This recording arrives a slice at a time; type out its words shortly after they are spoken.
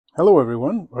Hello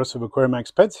everyone,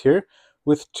 Max Pets here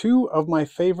with two of my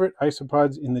favorite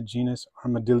isopods in the genus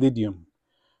Armadillidium.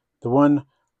 The one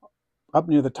up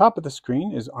near the top of the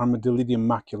screen is Armadillidium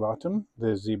maculatum,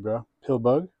 the zebra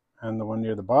pillbug, and the one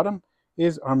near the bottom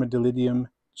is Armadillidium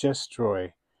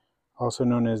gestroi, also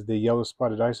known as the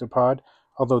yellow-spotted isopod,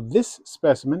 although this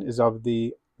specimen is of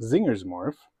the Zingers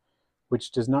morph,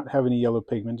 which does not have any yellow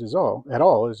pigment at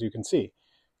all, as you can see.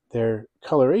 Their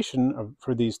coloration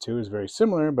for these two is very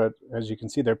similar, but as you can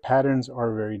see, their patterns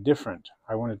are very different.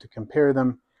 I wanted to compare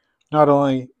them not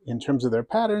only in terms of their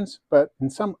patterns, but in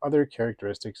some other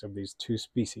characteristics of these two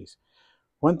species.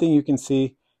 One thing you can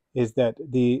see is that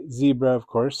the zebra, of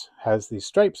course, has these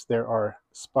stripes. There are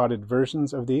spotted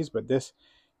versions of these, but this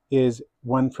is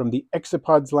one from the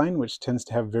isopods line, which tends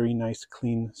to have very nice,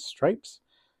 clean stripes.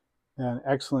 An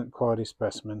excellent quality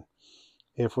specimen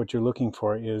if what you're looking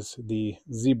for is the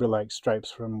zebra-like stripes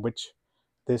from which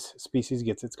this species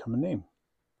gets its common name.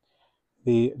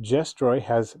 The gestroi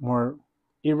has more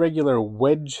irregular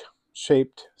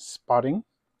wedge-shaped spotting,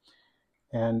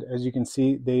 and as you can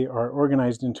see, they are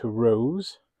organized into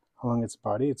rows along its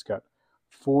body. It's got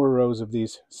 4 rows of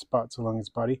these spots along its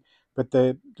body, but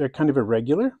they're kind of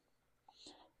irregular,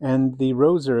 and the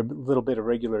rows are a little bit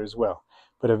irregular as well,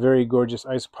 but a very gorgeous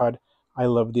isopod. I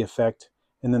love the effect.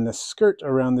 And then the skirt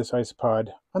around this isopod,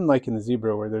 unlike in the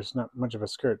zebra where there's not much of a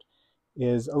skirt,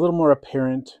 is a little more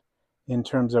apparent in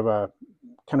terms of a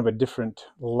kind of a different,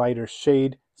 lighter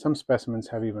shade. Some specimens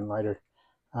have even lighter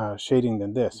shading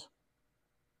than this.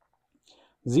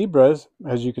 Zebras,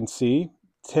 as you can see,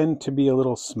 tend to be a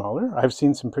little smaller. I've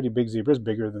seen some pretty big zebras,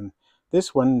 bigger than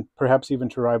this one, perhaps even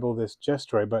to rival this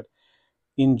gestroi, but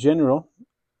in general,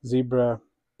 zebra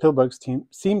pillbugs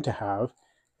seem to have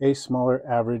a smaller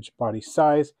average body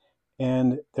size,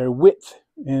 and their width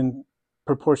in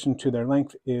proportion to their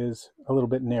length is a little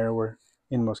bit narrower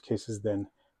in most cases than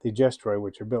the gestroi,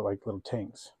 which are built like little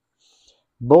tanks.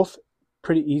 Both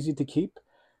pretty easy to keep.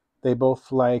 They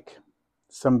both like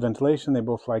some ventilation. They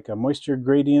both like a moisture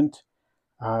gradient.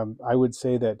 I would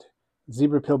say that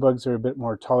zebra pillbugs are a bit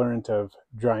more tolerant of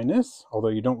dryness, although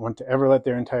you don't want to ever let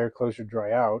their entire closure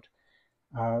dry out.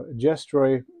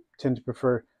 Gestroi tend to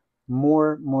prefer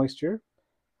more moisture.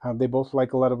 They both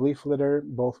like a lot of leaf litter.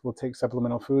 Both will take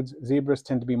supplemental foods. Zebras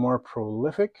tend to be more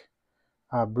prolific,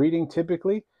 breeding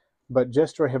typically, but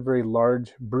gestroi have very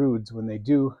large broods when they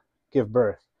do give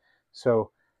birth.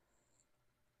 So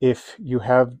if you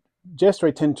have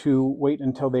gestroi, tend to wait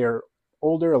until they are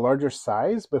older, a larger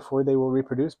size, before they will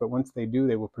reproduce, but once they do,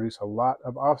 they will produce a lot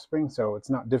of offspring, so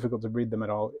it's not difficult to breed them at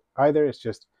all either. It's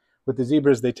just with the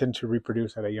zebras, they tend to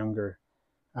reproduce at a younger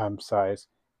size,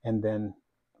 and then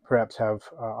perhaps have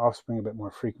offspring a bit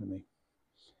more frequently.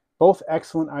 Both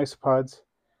excellent isopods,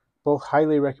 both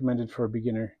highly recommended for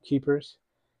beginner keepers,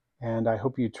 and I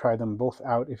hope you try them both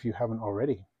out if you haven't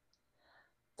already.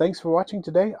 Thanks for watching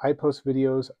today. I post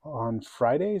videos on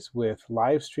Fridays with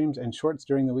live streams and shorts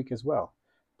during the week as well.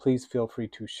 Please feel free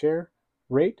to share,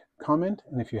 rate, comment,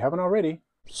 and if you haven't already,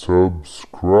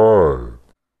 subscribe.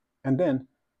 And then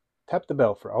tap the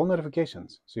bell for all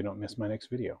notifications so you don't miss my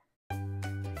next video.